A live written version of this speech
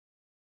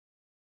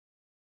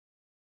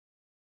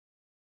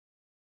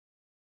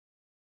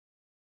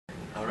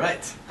All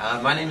right,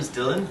 my name is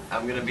Dylan.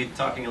 I'm going to be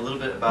talking a little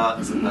bit about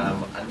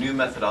a new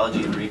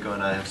methodology Enrico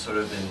and I have sort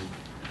of been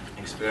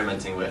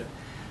experimenting with.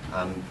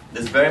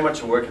 It's very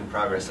much a work in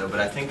progress though, but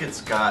I think it's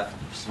got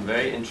some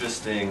very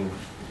interesting,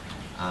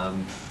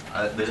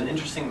 there's an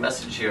interesting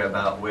message here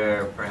about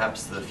where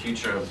perhaps the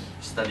future of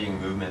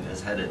studying movement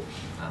is headed.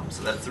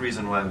 So that's the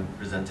reason why I'm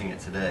presenting it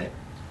today.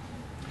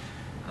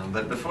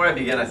 But before I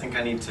begin, I think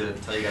I need to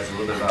tell you guys a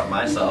little bit about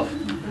myself.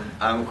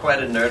 I'm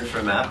quite a nerd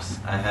for maps.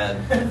 I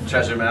had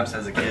treasure maps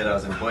as a kid. I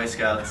was in Boy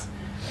Scouts.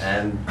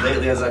 And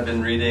lately, as I've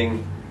been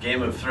reading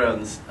Game of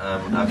Thrones,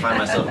 I find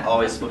myself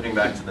always flipping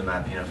back to the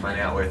map,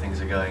 finding out where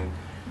things are going.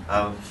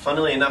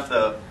 Funnily enough,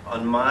 though,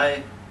 on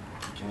my...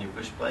 Can you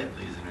push play,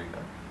 please, Enrico?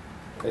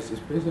 Is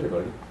please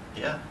recording?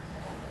 Yeah.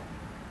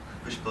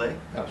 Push play?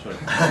 Oh, sorry.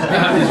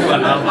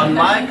 On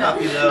my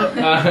copy, though,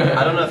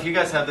 I don't know if you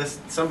guys have this.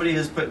 Somebody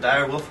has put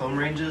dire wolf home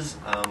ranges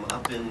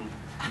up in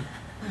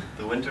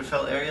the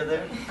Winterfell area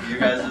there. Do you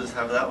guys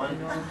have that one?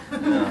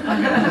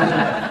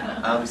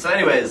 No. So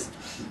anyways,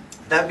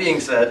 that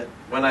being said,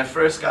 when I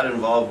first got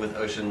involved with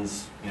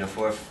oceans,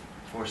 four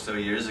or so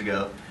years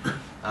ago,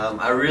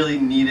 I really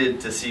needed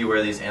to see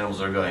where these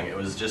animals are going. It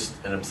was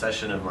just an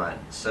obsession of mine.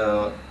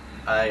 So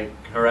I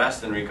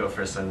harassed Enrico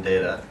for some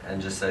data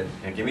and just said,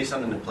 give me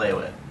something to play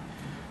with.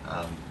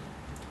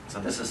 So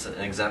this is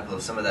an example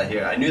of some of that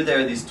here. I knew there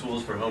were these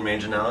tools for home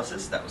range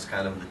analysis. That was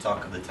kind of the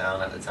talk of the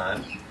town at the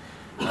time.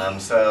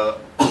 So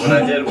what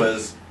I did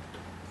was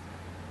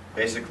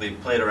basically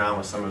played around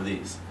with some of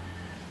these.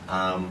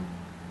 I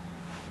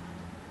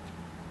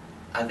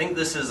think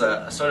this is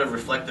a sort of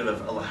reflective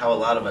of how a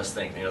lot of us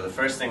think. The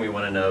first thing we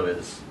want to know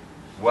is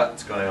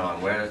what's going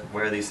on, where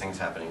are these things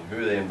happening, who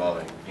are they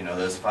involving,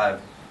 those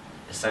 5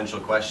 essential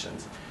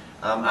questions.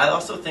 I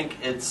also think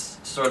it's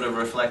sort of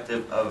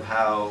reflective of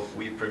how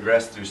we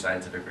progress through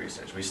scientific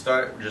research. We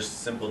start with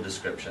just simple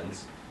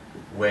descriptions,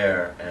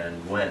 where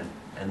and when,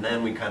 and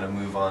then we kind of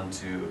move on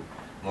to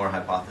more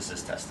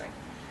hypothesis testing.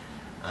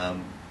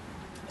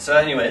 So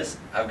anyways,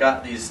 I've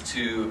got these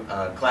 2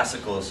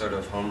 classical sort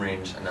of home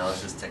range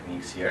analysis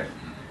techniques here.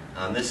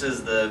 This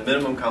is the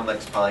minimum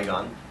complex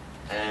polygon,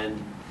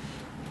 and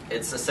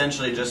it's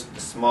essentially just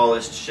the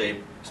smallest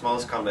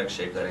complex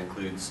shape that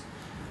includes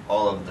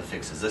all of the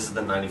fixes. This is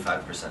the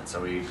 95%,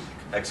 so we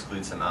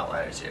exclude some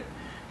outliers here.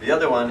 The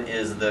other one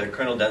is the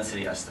kernel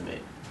density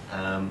estimate.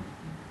 And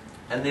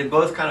they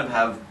both kind of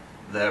have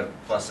their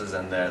pluses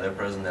and their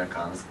pros and their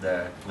cons,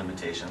 their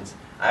limitations.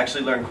 I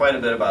actually learned quite a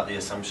bit about the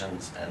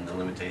assumptions and the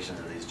limitations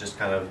of these, just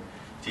kind of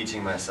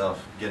teaching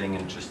myself, getting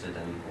interested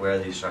in where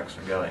these sharks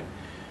are going.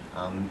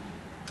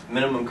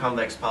 Minimum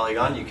convex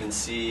polygon, you can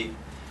see,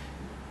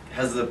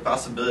 has the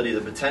possibility,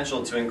 the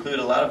potential to include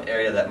a lot of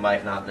area that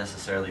might not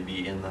necessarily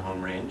be in the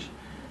home range.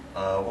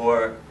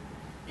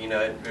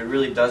 It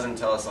really doesn't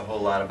tell us a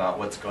whole lot about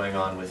what's going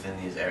on within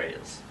these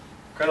areas.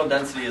 Kernel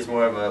density is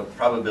more of a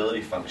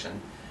probability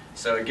function.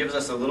 So it gives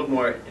us a little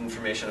more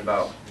information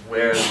about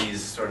where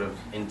these sort of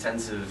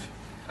intensive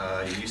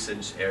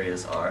usage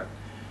areas are.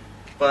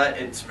 But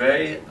it's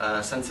very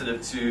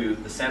sensitive to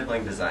the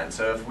sampling design.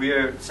 So if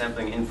we're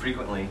sampling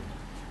infrequently,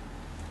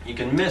 you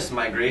can miss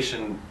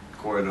migration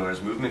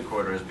corridors, movement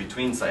corridors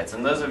between sites.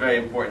 And those are very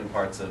important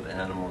parts of an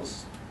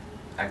animal's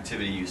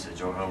activity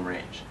usage or home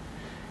range.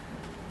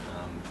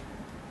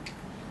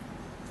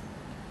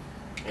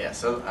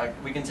 So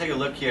we can take a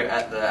look here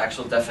at the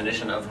actual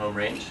definition of home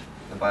range.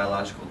 The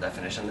biological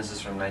definition. This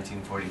is from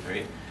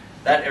 1943.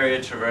 That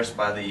area traversed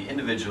by the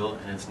individual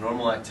in its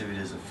normal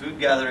activities of food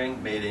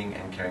gathering, mating,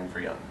 and caring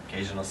for young.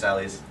 Occasional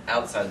sallies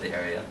outside the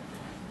area,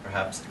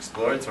 perhaps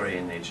exploratory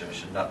in nature,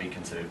 should not be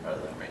considered part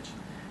of the home range.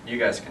 You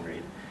guys can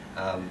read.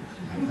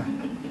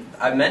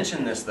 I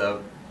mention this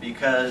though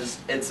because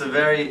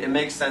it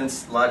makes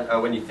sense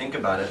when you think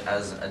about it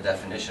as a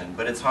definition,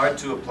 but it's hard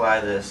to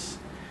apply this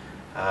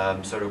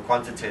sort of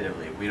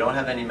quantitatively. We don't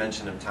have any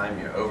mention of time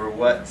here. Over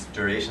what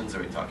durations are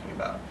we talking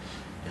about?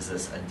 Is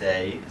this a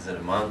day? Is it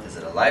a month? Is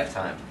it a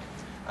lifetime?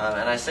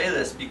 And I say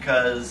this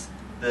because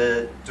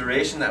the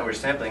duration that we're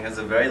sampling has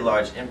a very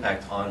large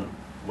impact on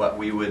what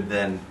we would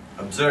then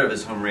observe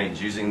as home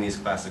range using these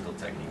classical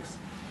techniques,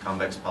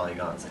 convex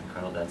polygons and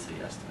kernel density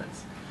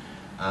estimates.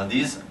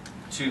 These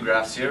 2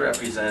 graphs here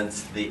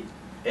represent the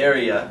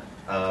area,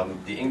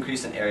 the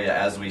increase in area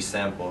as we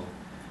sample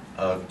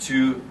of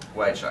 2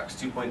 white sharks,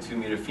 2.2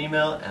 meter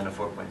female and a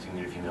 4.2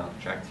 meter female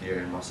tracked here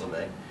in Mossel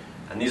Bay.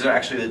 And these are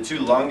actually the 2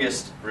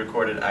 longest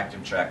recorded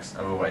active tracks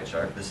of a white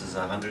shark. This is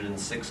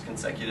 106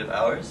 consecutive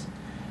hours,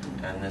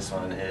 and this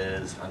one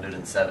is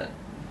 107.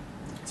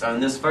 So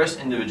in this first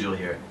individual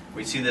here,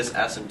 we see this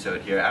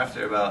asymptote here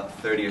after about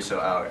 30 or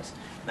so hours.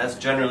 And that's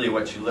generally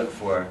what you look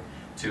for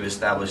to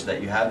establish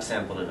that you have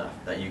sampled enough,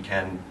 that you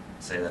can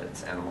say that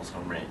it's animal's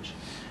home range.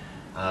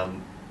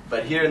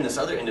 But here in this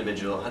other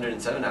individual,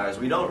 107 hours,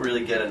 we don't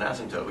really get an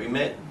asymptote. We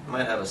might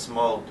have a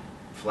small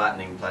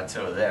flattening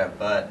plateau there,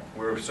 but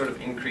we're sort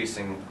of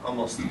increasing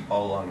almost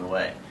all along the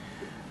way.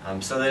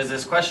 So there's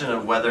this question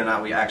of whether or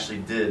not we actually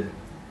did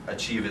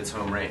achieve its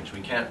home range.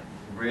 We can't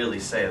really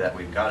say that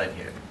we've got it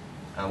here.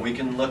 We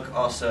can look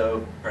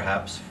also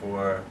perhaps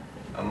for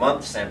a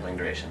month sampling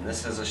duration.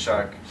 This is a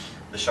shark,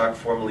 the shark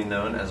formerly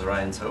known as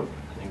Orion's Hope.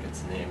 I think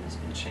its name has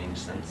been changed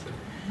since.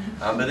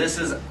 But this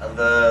is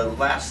the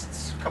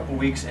last couple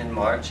weeks in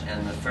March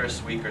and the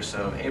first week or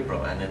so of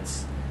April, and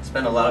it's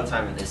spent a lot of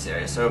time in this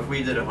area. So if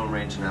we did a home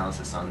range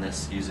analysis on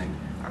this using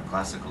our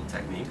classical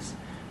techniques,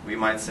 we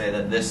might say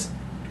that this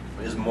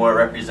is more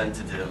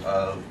representative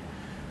of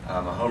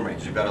a home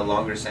range. We've got a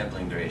longer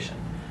sampling duration.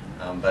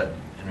 But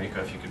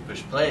Enrico, if you could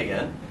push play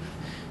again.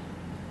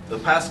 The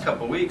past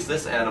couple weeks,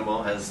 this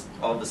animal has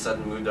all of a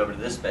sudden moved over to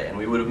this bay, and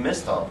we would have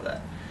missed all of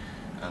that.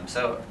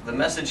 So the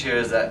message here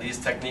is that these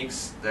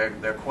techniques,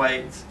 they're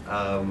quite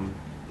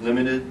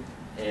limited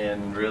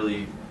in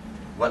really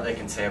what they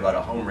can say about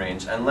a home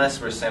range,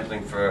 unless we're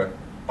sampling for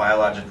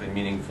biologically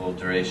meaningful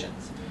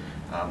durations.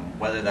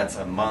 Whether that's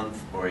a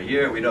month or a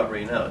year, we don't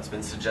really know. It's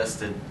been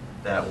suggested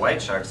that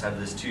white sharks have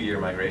this 2-year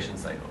migration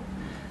cycle.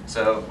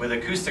 So with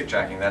acoustic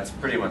tracking, that's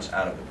pretty much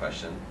out of the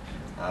question.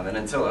 And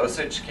until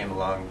OSIRCH came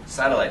along,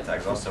 satellite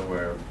tags also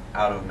were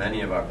out of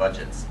many of our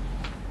budgets.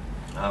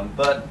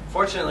 But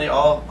fortunately,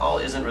 all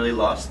isn't really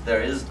lost.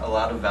 There is a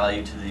lot of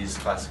value to these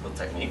classical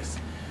techniques.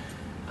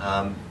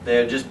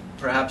 They're just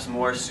perhaps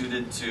more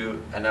suited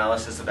to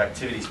analysis of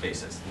activity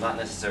spaces, not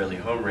necessarily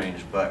home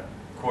range, but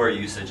core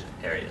usage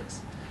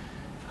areas.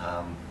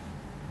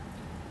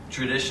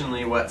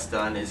 Traditionally, what's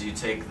done is you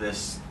take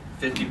this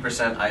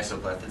 50%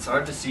 isopleth. It's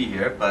hard to see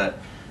here, but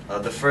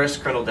the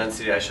first kernel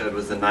density I showed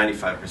was the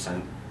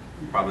 95%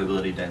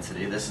 probability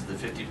density. This is the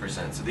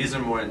 50%. So these are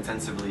more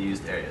intensively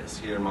used areas.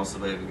 Here in Mossel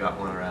Bay, we've got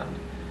one around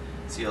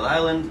Seal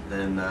Island,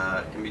 then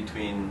in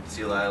between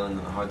Seal Island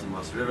and the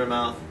Hartenmoss River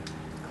mouth,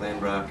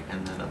 Clanbrook,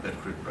 and then up at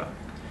Crookbrook.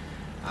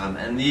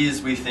 And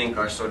these, we think,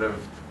 are sort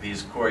of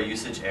these core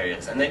usage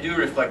areas. And they do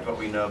reflect what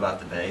we know about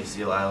the bay.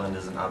 Seal Island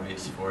is an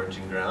obvious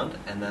foraging ground,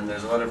 and then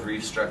there's a lot of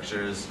reef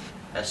structures,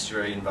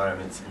 estuary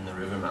environments in the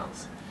river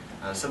mouths.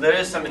 So there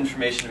is some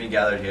information to be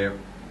gathered here,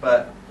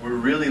 but we're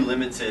really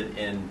limited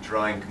in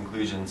drawing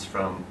conclusions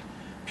from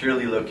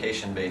purely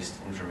location-based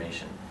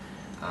information.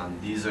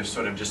 These are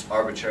sort of just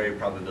arbitrary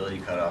probability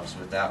cutoffs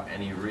without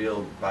any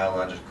real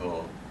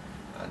biological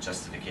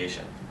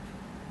justification.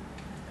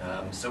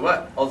 So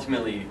what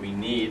ultimately we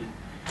need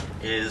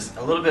is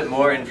a little bit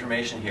more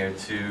information here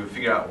to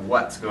figure out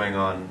what's going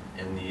on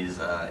in these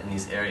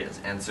areas,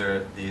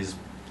 answer these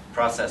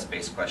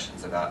process-based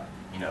questions about,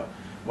 you know,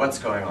 what's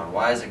going on,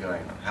 why is it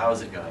going on, how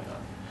is it going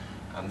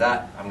on.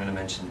 That I'm going to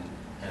mention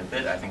in a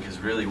bit, I think, is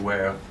really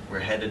where we're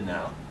headed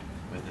now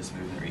with this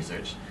movement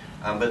research.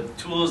 But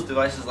tools,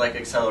 devices like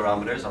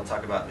accelerometers, I'll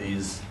talk about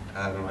these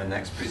in my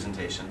next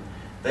presentation.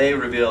 They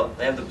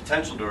have the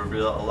potential to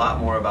reveal a lot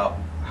more about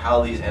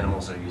how these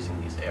animals are using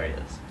these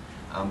areas.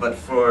 But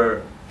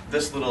for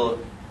this little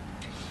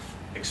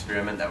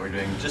experiment that we're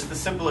doing, just the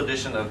simple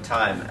addition of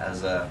time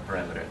as a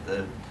parameter,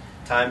 the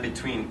time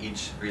between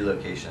each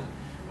relocation,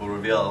 will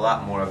reveal a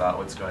lot more about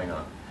what's going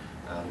on.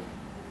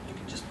 You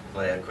can just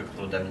play a quick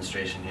little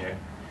demonstration here.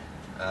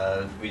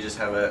 We just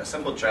have a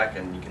simple track,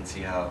 and you can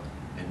see how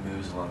it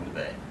moves along the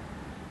bay.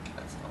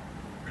 That's all,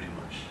 pretty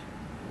much.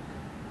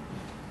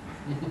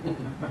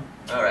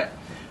 All right.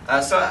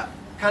 So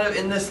kind of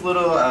in this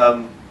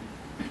little,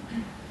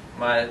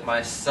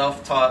 my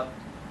self-taught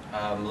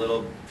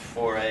little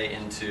foray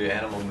into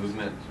animal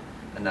movement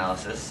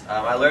analysis,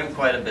 I learned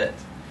quite a bit.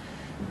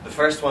 The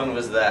first one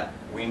was that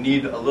we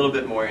need a little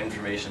bit more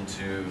information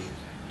to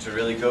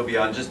really go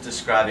beyond just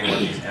describing what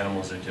these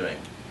animals are doing.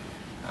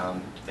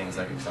 Things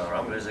like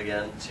accelerometers,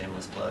 again,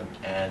 shameless plug,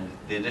 and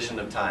the addition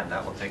of time.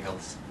 That will take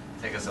us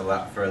a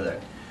lot further.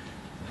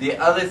 The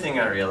other thing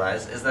I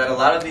realized is that a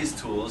lot of these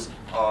tools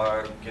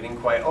are getting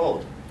quite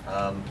old.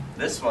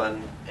 This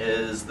one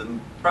is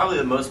probably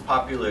the most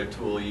popular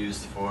tool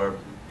used for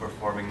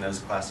performing those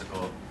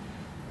classical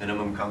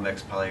minimum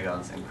convex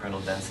polygons and kernel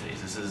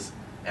densities. This is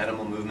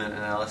animal movement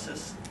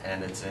analysis,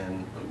 and it's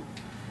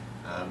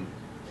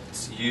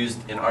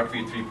used in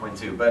ArcView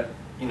 3.2. But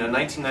you know,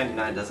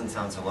 1999 doesn't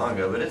sound so long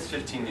ago, but it's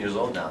 15 years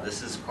old now.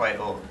 This is quite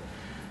old.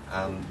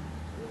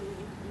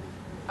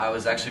 I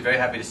was actually very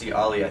happy to see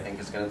Ollie, I think,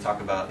 is going to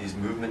talk about these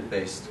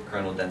movement-based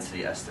kernel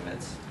density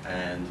estimates,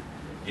 and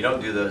you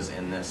don't do those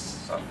in this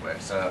software.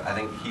 So I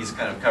think he's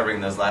kind of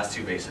covering those last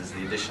two bases,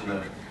 the addition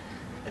of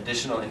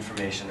additional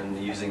information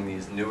and using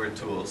these newer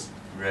tools.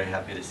 I'm very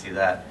happy to see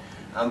that.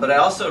 But I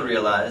also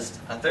realized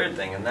a third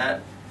thing, and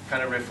that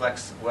kind of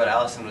reflects what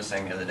Allison was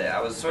saying the other day.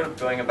 I was sort of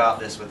going about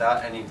this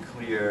without any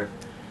clear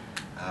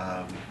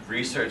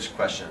research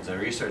questions or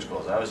research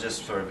goals. I was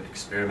just sort of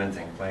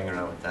experimenting, playing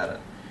around with data.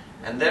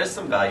 And there's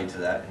some value to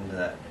that, into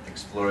that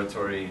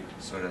exploratory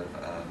sort of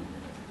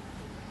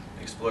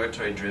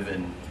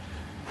exploratory-driven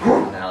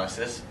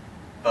analysis.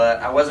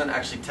 But I wasn't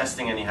actually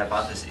testing any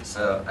hypotheses.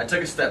 So I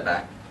took a step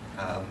back.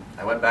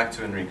 I went back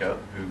to Enrico,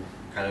 who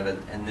kind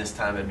of in this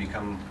time had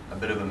become a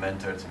bit of a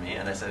mentor to me,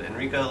 and I said,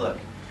 Enrico, look,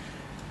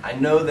 I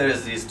know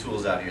there's these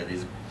tools out here,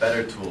 these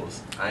better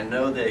tools. I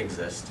know they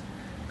exist.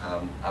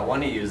 I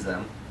want to use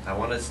them. I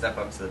want to step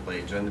up to the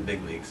plate, join the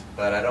big leagues,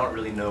 but I don't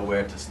really know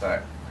where to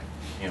start. Like,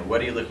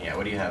 what are you looking at?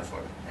 What do you have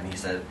for me? And he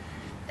said,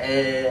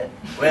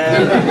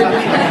 well,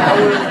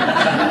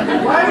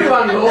 Why are you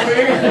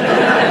unloading?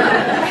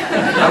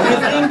 I was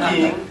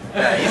thinking,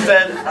 he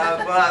said,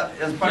 well,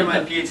 as part of my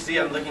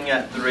PhD, I'm looking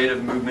at the rate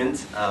of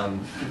movement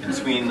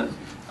between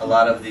a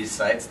lot of these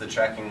sites, the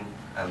tracking,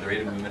 the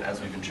rate of movement as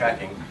we've been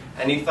tracking.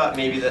 And he thought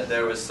maybe that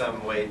there was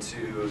some way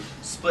to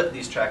split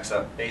these tracks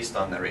up based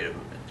on the rate of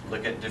movement.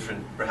 Look at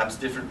perhaps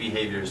different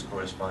behaviors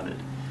corresponded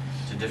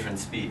to different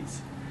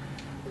speeds.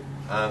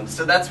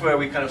 So that's where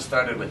we kind of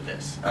started with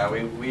this.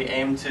 We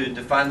aim to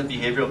define the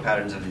behavioral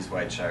patterns of these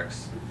white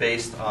sharks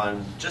based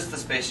on just the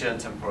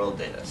spatio-temporal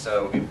data.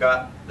 So we've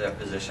got their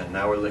position.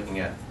 Now we're looking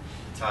at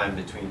time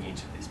between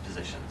each of these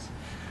positions.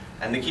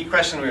 And the key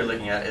question we were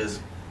looking at is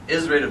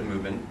rate of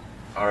movement,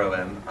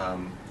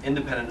 ROM,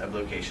 independent of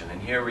location?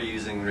 And here we're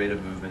using rate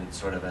of movement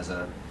sort of as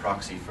a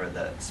proxy for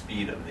the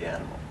speed of the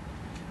animal.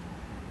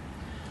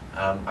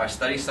 Our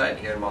study site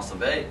here in Mossel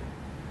Bay,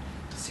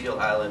 Seal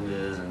Island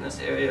is in this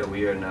area.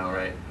 We are now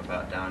right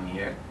about down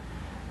here.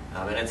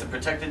 And it's a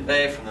protected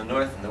bay from the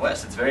north and the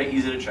west. It's very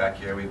easy to track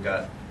here. We've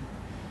got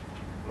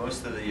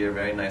most of the year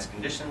very nice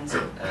conditions,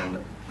 and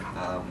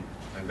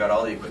we've got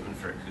all the equipment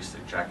for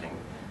acoustic tracking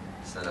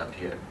set up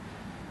here.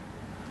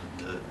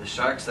 The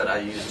sharks that I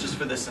use just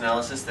for this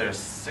analysis, there are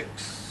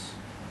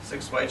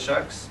six white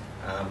sharks,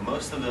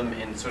 most of them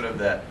in sort of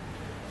that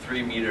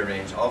 3-meter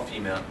range, all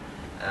female,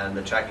 and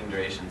the tracking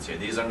durations here.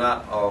 These are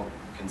not all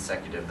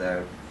consecutive.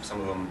 They're some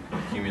of them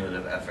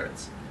cumulative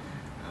efforts,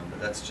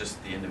 but that's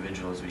just the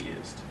individuals we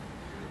used.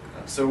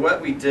 So what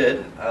we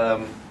did,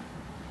 I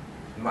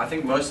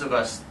think most of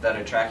us that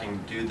are tracking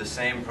do the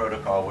same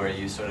protocol where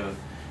you sort of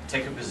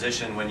take a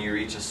position when you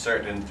reach a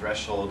certain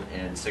threshold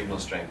in signal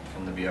strength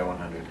from the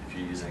BR100 if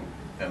you're using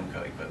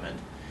FEMCO equipment.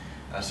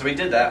 So we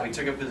did that. We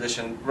took a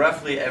position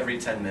roughly every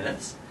 10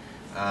 minutes,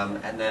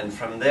 and then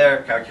from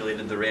there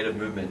calculated the rate of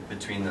movement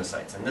between the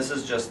sites. And this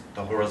is just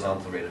the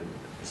horizontal rate of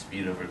movement, the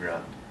speed over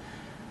ground.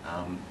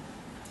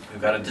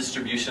 We've got a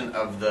distribution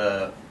of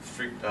the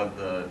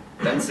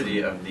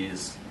density of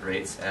these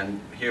rates, and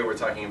here we're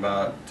talking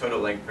about total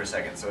length per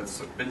second. So it's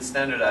been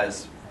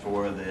standardized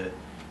for the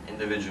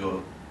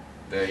individual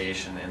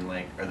variation in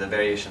length, or the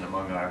variation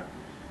among our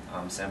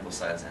sample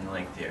size and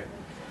length here.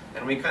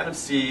 And we kind of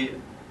see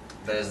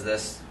there's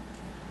this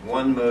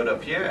one mode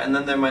up here, and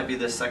then there might be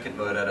this second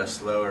mode at a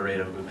slower rate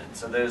of movement.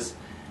 So there's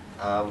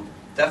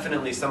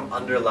definitely some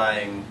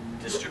underlying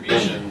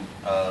distribution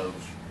of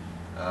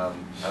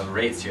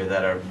rates here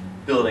that are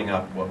building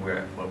up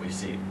what we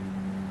see.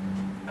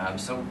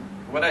 So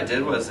what I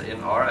did was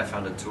in R I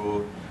found a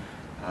tool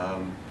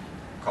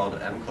called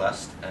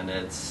mclust, and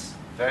it's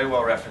very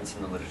well referenced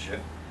in the literature.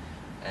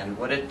 And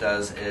what it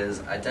does is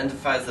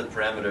identifies the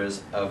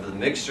parameters of the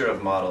mixture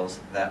of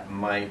models that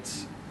might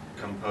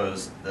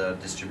compose the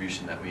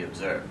distribution that we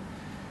observe.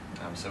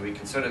 So we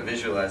can sort of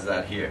visualize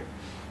that here.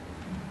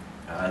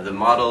 The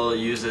model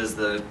uses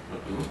the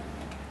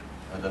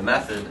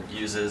method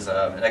uses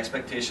an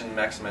expectation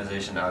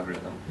maximization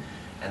algorithm,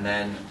 and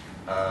then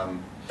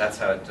that's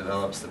how it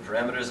develops the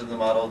parameters of the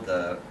model,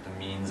 the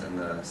means and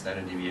the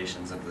standard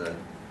deviations of the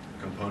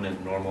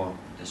component normal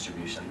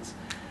distributions,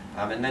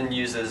 and then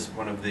uses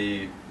one of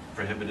the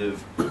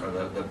prohibitive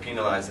or the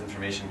penalized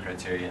information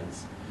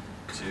criterions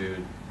to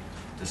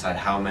decide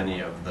how many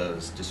of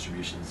those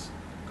distributions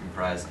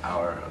comprise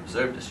our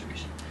observed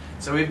distribution.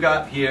 So we've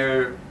got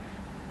here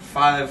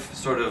 5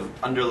 sort of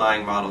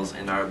underlying models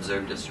in our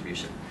observed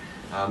distribution.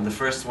 The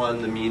first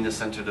one, the mean, is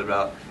centered at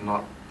about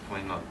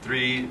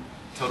 0.03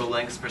 total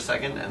lengths per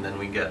second, and then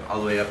we get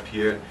all the way up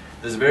here.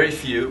 There's very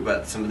few,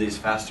 but some of these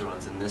faster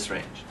ones in this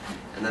range.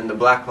 And then the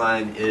black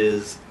line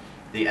is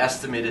the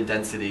estimated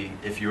density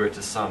if you were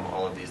to sum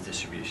all of these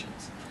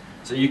distributions.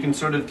 So you can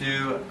sort of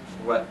do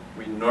what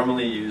we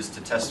normally use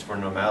to test for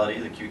normality,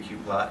 the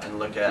QQ plot, and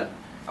look at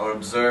our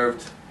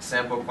observed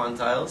sample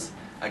quantiles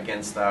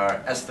against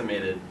our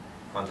estimated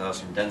quantiles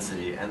from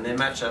density, and they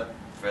match up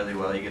fairly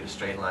well. You get a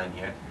straight line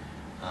here.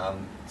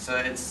 So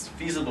it's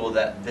feasible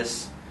that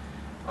this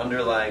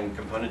underlying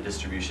component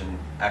distribution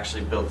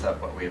actually built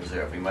up what we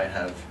observe. We might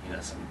have, you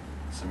know,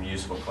 some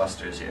useful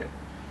clusters here,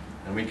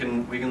 and we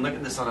can look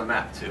at this on a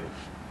map too.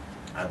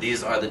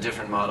 These are the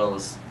different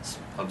models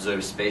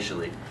observed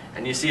spatially,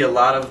 and you see a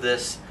lot of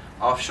this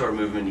offshore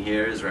movement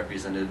here is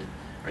represented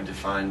or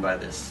defined by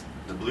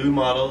the blue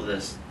model,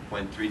 this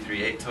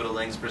 0.338 total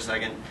lengths per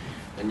second.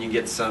 Then you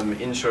get some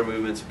inshore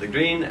movements with the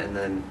green, and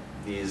then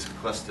these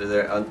cluster,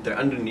 they're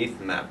underneath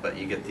the map, but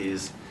you get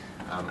these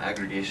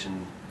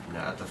aggregation, you know,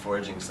 at the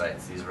foraging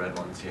sites, these red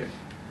ones here.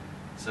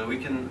 So we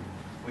can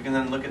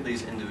then look at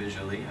these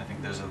individually. I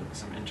think there's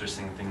some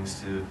interesting things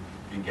to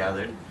be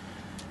gathered.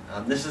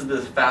 This is the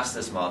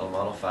fastest model,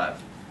 Model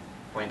 5,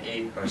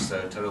 0.8 or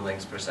so total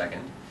lengths per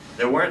second.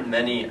 There weren't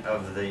many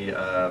of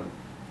the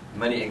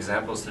many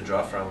examples to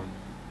draw from.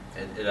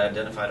 It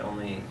identified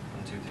only 1,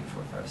 2, 3,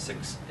 4, 5,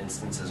 6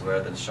 instances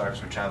where the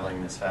sharks were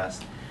traveling this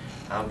fast.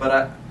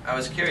 But I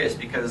was curious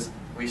because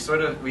we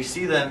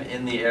see them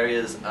in the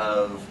areas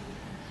of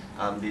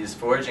these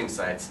foraging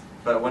sites,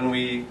 but when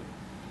we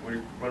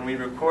when we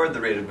record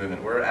the rate of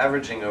movement, we're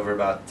averaging over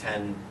about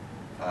 10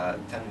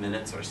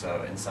 minutes or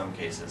so in some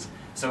cases.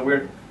 So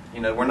we're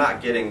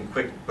not getting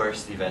quick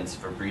burst events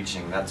for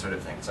breaching, that sort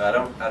of thing. So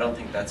I don't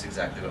think that's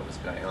exactly what was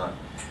going on.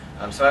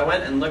 So I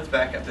went and looked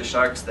back at the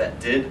sharks that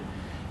did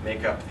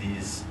make up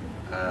this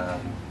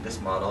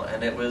model,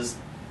 and it was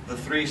the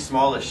three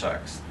smallest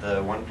sharks,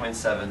 the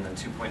 1.7, the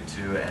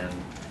 2.2, and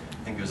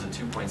I think it was a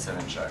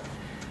 2.7 shark.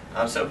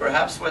 So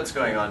perhaps what's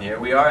going on here,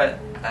 we are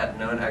at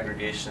known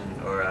aggregation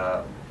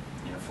or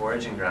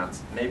foraging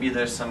grounds. Maybe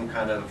there's some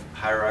kind of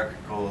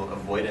hierarchical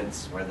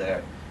avoidance where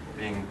they're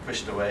being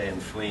pushed away and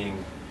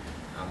fleeing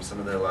some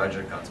of their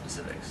larger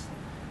conspecifics.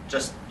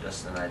 Just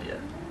an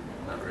idea,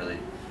 not really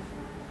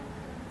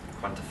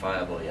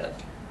quantifiable yet.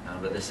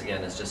 But this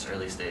again is just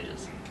early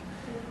stages.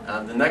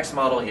 The next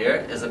model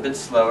here is a bit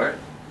slower,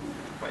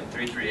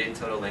 0.338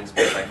 total links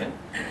per second.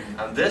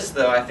 This,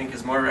 though, I think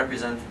is more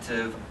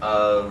representative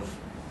of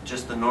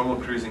just the normal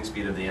cruising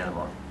speed of the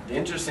animal. The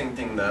interesting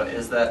thing, though,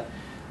 is that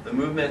the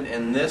movement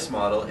in this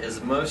model is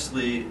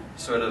mostly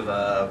sort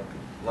of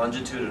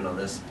longitudinal,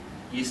 this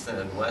east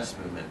and west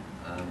movement.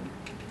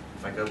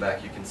 If I go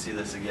back, you can see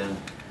this again.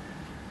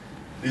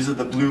 These are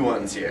the blue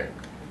ones here.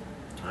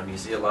 You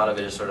see a lot of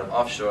it is sort of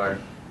offshore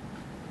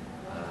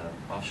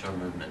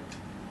movement.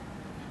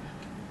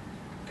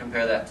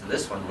 Compare that to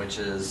this one, which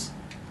is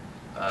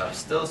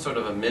still sort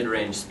of a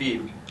mid-range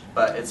speed,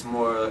 but it's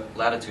more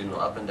latitudinal,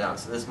 up and down.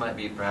 So this might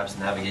be perhaps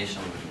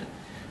navigational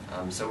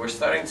movement. So we're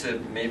starting to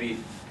maybe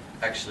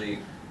actually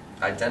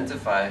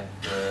identify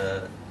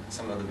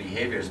some of the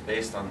behaviors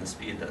based on the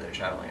speed that they're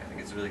traveling. I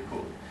think it's really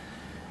cool.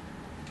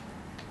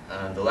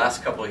 The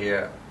last couple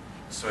here,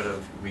 sort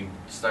of, we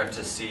start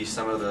to see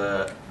some of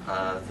the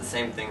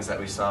same things that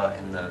we saw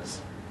in those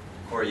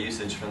core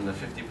usage from the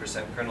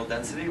 50% kernel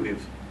density.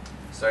 We've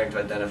starting to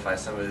identify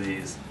some of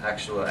these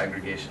actual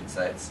aggregation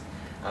sites.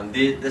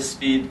 This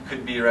speed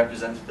could be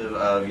representative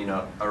of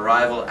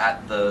arrival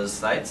at those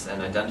sites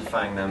and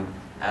identifying them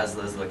as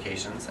those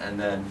locations, and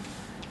then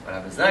what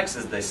happens next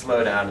is they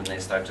slow down and they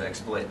start to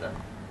exploit them.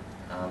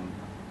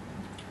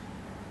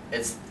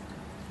 It's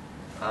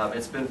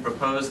been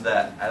proposed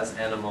that as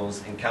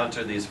animals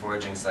encounter these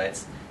foraging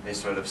sites, they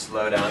sort of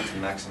slow down to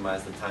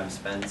maximize the time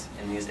spent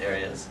in these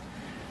areas.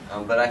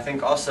 But I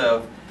think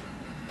also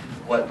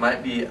what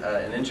might be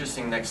an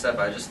interesting next step,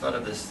 I just thought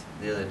of this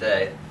the other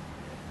day,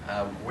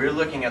 we're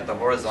looking at the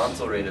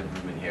horizontal rate of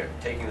movement here,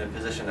 taking the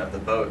position of the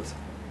boat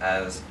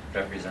as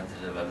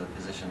representative of the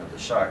position of the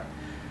shark.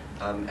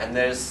 And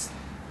there's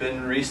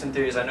been recent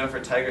theories, I know for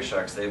tiger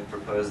sharks, they've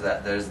proposed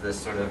that there's this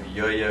sort of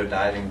yo-yo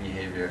diving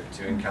behavior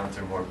to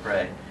encounter more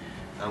prey.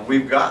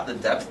 We've got the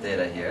depth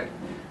data here.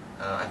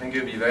 I think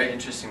it would be very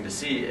interesting to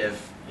see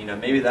if,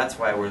 maybe that's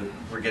why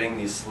we're getting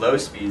these slow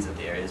speeds at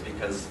the areas,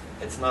 because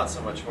it's not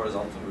so much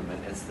horizontal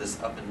movement, it's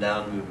this up and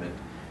down movement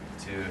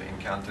to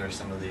encounter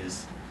some of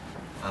these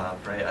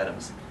prey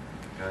items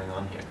going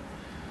on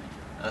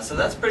here. So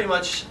that's pretty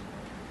much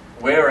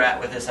where we're at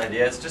with this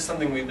idea. It's just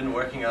something we've been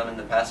working on in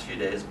the past few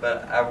days,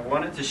 but I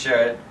wanted to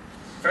share it,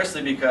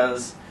 firstly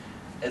because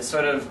it's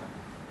sort of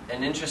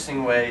an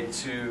interesting way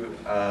to,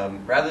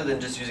 rather than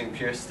just using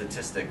pure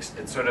statistics,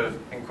 it sort of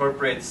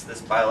incorporates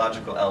this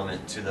biological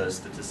element to those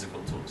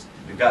statistical tools.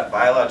 We've got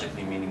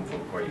biologically meaningful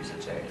core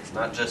usage areas,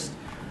 not just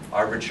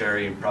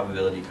arbitrary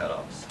probability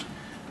cutoffs.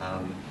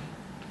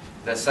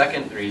 The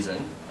second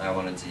reason I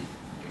wanted to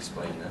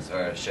explain this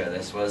or share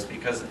this was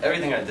because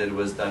everything I did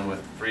was done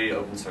with free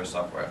open source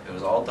software. It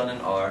was all done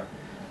in R.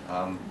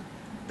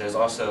 There's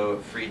also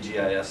free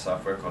GIS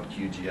software called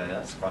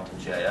QGIS, Quantum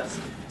GIS.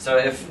 So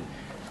if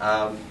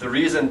the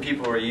reason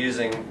people were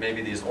using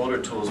maybe these older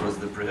tools was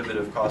the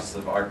prohibitive costs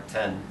of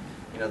ARC-10,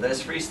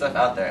 there's free stuff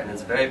out there and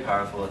it's very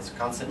powerful. It's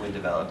constantly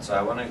developed. So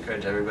I want to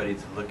encourage everybody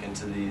to look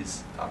into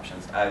these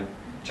options. I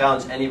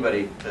challenge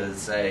anybody to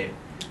say,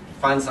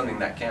 find something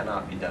that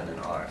cannot be done in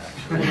R,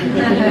 actually.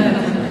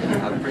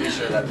 I'm pretty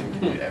sure that thing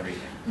can do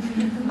everything.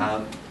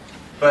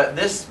 But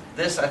this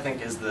I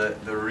think is the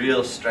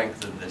real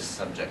strength of this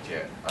subject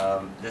here.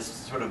 This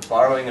sort of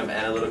borrowing of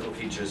analytical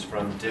features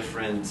from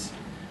different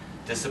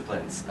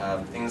disciplines.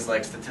 Things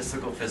like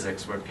statistical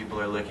physics, where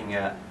people are looking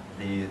at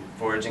the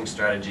foraging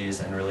strategies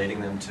and relating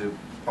them to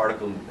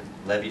particle movement,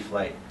 levy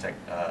flight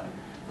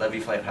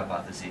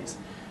hypotheses.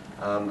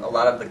 A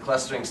lot of the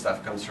clustering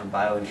stuff comes from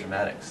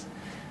bioinformatics.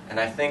 And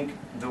I think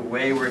the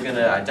way we're going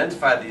to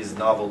identify these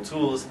novel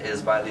tools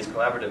is by these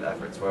collaborative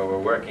efforts where we're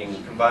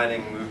working,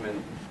 combining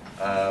movement,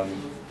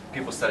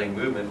 people studying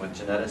movement with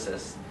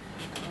geneticists.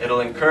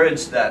 It'll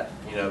encourage that,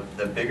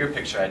 the bigger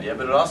picture idea,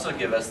 but it'll also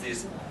give us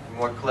these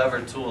more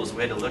clever tools,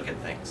 way to look at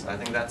things. I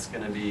think that's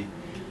going to be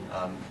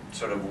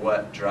sort of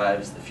what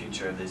drives the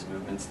future of these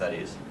movement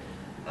studies.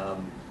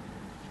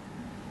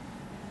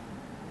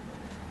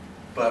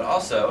 But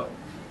also,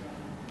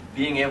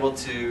 being able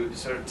to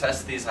sort of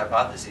test these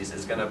hypotheses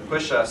is going to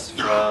push us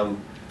from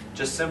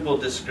just simple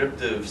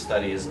descriptive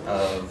studies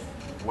of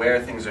where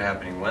things are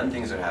happening, when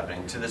things are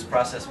happening, to this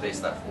process-based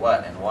stuff,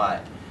 what and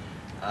why.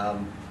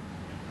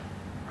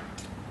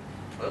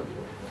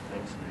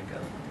 Thanks,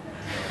 Enrico.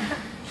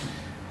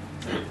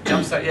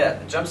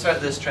 jumpstart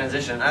this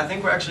transition. I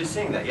think we're actually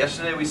seeing that.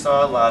 Yesterday we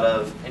saw a lot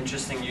of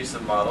interesting use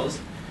of models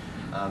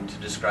to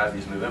describe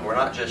these movements. We're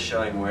not just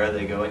showing where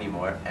they go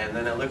anymore. And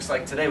then it looks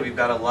like today we've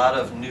got a lot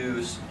of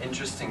new,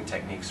 interesting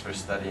techniques for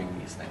studying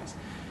these things.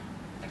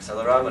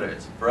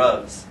 Accelerometers,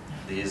 BRUVs,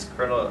 these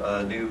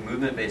new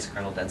movement-based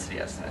kernel density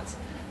estimates.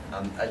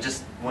 I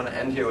just want to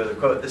end here with a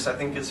quote. This, I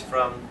think, is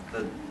from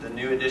the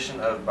new edition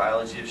of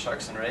Biology of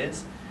Sharks and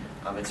Rays.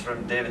 It's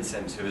from David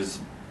Sims, who is,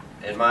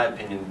 in my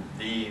opinion,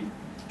 the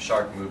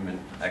shark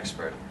movement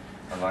expert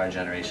of our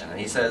generation. And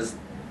he says,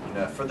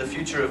 for the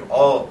future of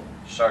all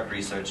shark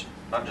research,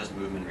 not just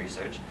movement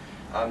research,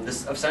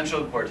 this of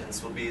central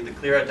importance will be the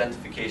clear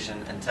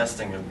identification and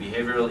testing of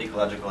behavioral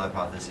ecological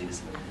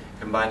hypotheses,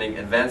 combining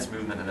advanced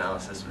movement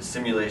analysis with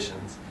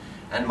simulations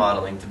and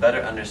modeling to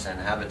better understand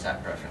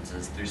habitat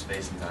preferences through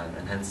space and time,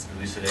 and hence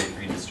elucidate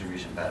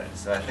redistribution patterns.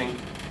 So I think,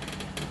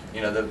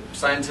 the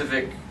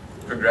scientific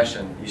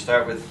progression, you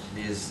start with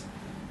these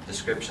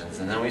descriptions,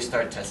 and then we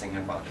start testing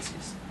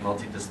hypotheses,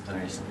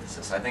 multidisciplinary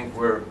synthesis. I think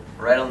we're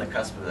right on the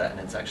cusp of that, and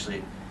it's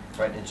actually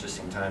quite an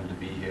interesting time to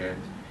be here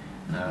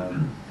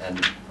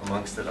and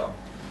amongst it all.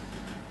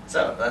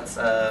 So that's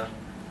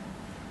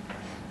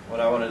what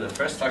I wanted to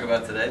first talk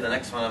about today. The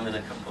next one I'm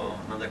in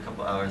another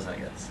couple hours, I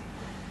guess.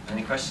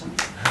 Any questions?